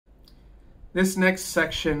This next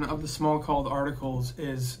section of the small called articles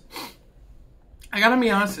is, I gotta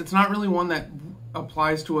be honest, it's not really one that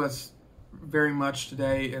applies to us very much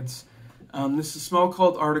today. It's this is small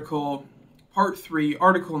called article, part 3,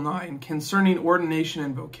 article 9, concerning ordination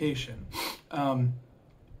and vocation. And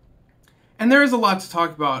there is a lot to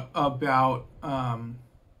talk about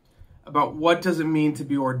what does it mean to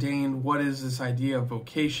be ordained, what is this idea of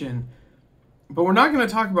vocation. But we're not going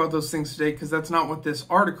to talk about those things today because that's not what this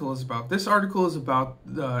article is about. This article is about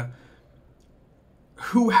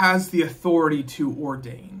who has the authority to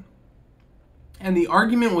ordain. And the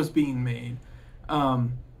argument was being made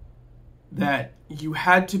that you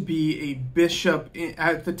had to be a bishop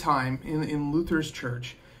at the time in Luther's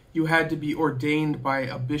church. You had to be ordained by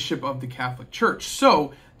a bishop of the Catholic Church.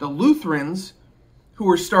 So the Lutherans who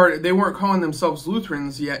were they weren't calling themselves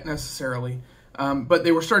Lutherans yet necessarily, but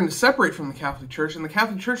they were starting to separate from the Catholic Church, and the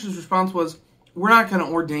Catholic Church's response was, we're not going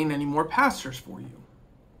to ordain any more pastors for you.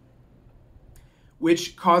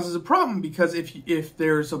 Which causes a problem, because if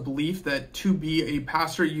there's a belief that to be a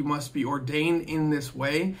pastor you must be ordained in this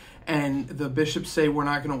way, and the bishops say we're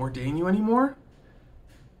not going to ordain you anymore,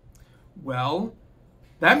 well,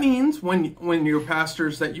 that means when your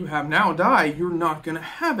pastors that you have now die, you're not going to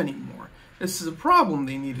have any more. This is a problem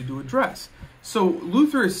they needed to address. So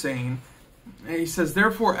Luther is saying, he says,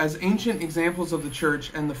 therefore, as ancient examples of the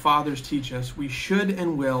church and the fathers teach us, we should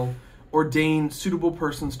and will ordain suitable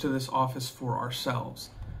persons to this office for ourselves.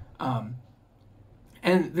 And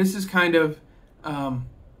this is kind of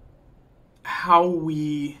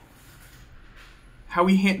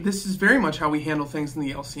this is very much how we handle things in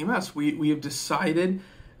the LCMS. We have decided,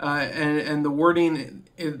 and the wording,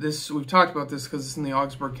 we've talked about this because it's in the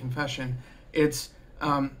Augsburg Confession. It's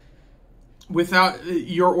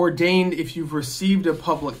you're ordained if you've received a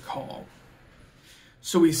public call.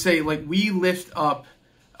 So we say, like, we lift up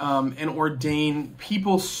and ordain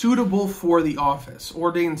people suitable for the office,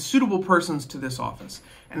 ordain suitable persons to this office.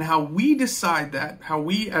 And how we decide that, how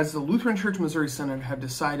we as the Lutheran Church Missouri Synod have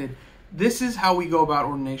decided this is how we go about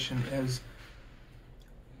ordination, is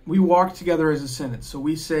we walk together as a synod. So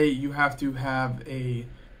we say you have to have you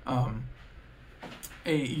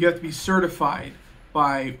have to be certified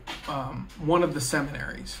by one of the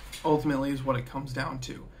seminaries, ultimately, is what it comes down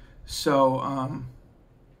to. So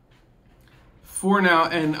for now,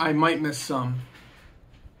 and I might miss some,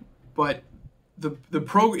 but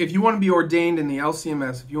if you want to be ordained in the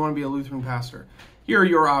LCMS, if you want to be a Lutheran pastor, here are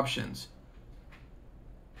your options.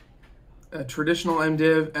 A traditional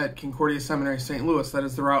MDiv at Concordia Seminary, St. Louis. That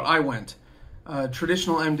is the route I went.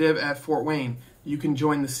 Traditional MDiv at Fort Wayne. You can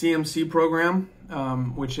join the CMC program,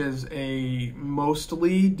 which is a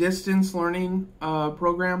mostly distance learning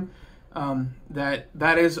program.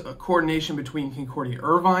 That is a coordination between Concordia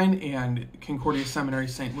Irvine and Concordia Seminary,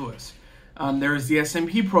 St. Louis. There is the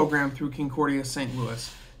SMP program through Concordia St.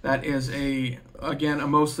 Louis. That is, again, a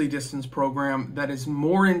mostly distance program that is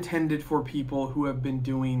more intended for people who have been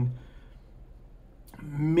doing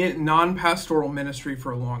non-pastoral ministry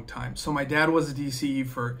for a long time. So my dad was a DCE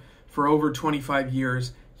for over 25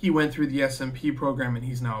 years. He went through the SMP program, and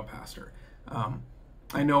he's now a pastor.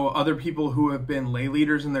 I know other people who have been lay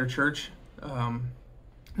leaders in their church,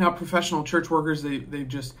 not professional church workers. They've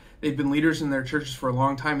been leaders in their churches for a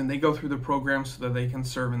long time, and they go through the program so that they can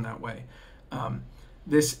serve in that way.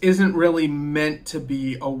 This isn't really meant to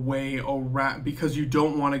be a way around, because you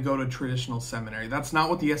don't want to go to traditional seminary. That's not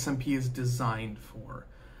what the SMP is designed for.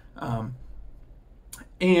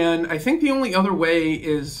 And I think the only other way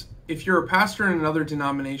is, if you're a pastor in another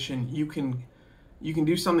denomination, you can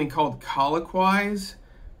do something called colloquize,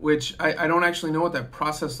 which I don't actually know what that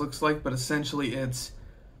process looks like, but essentially it's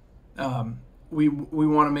we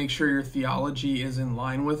want to make sure your theology is in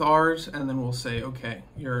line with ours, and then we'll say, okay,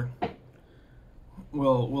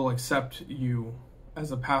 we'll accept you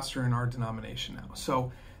as a pastor in our denomination now.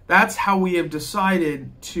 So that's how we have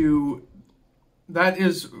decided to, that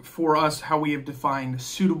is for us how we have defined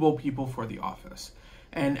suitable people for the office.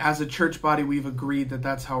 And as a church body, we've agreed that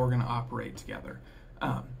that's how we're going to operate together.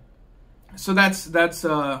 So that's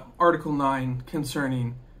Article 9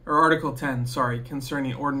 concerning, or Article 10, sorry,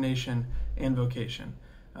 concerning ordination and vocation.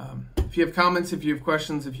 If you have comments, if you have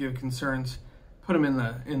questions, if you have concerns, put them in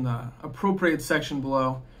the appropriate section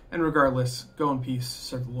below. And regardless, go in peace,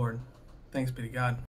 serve the Lord. Thanks be to God.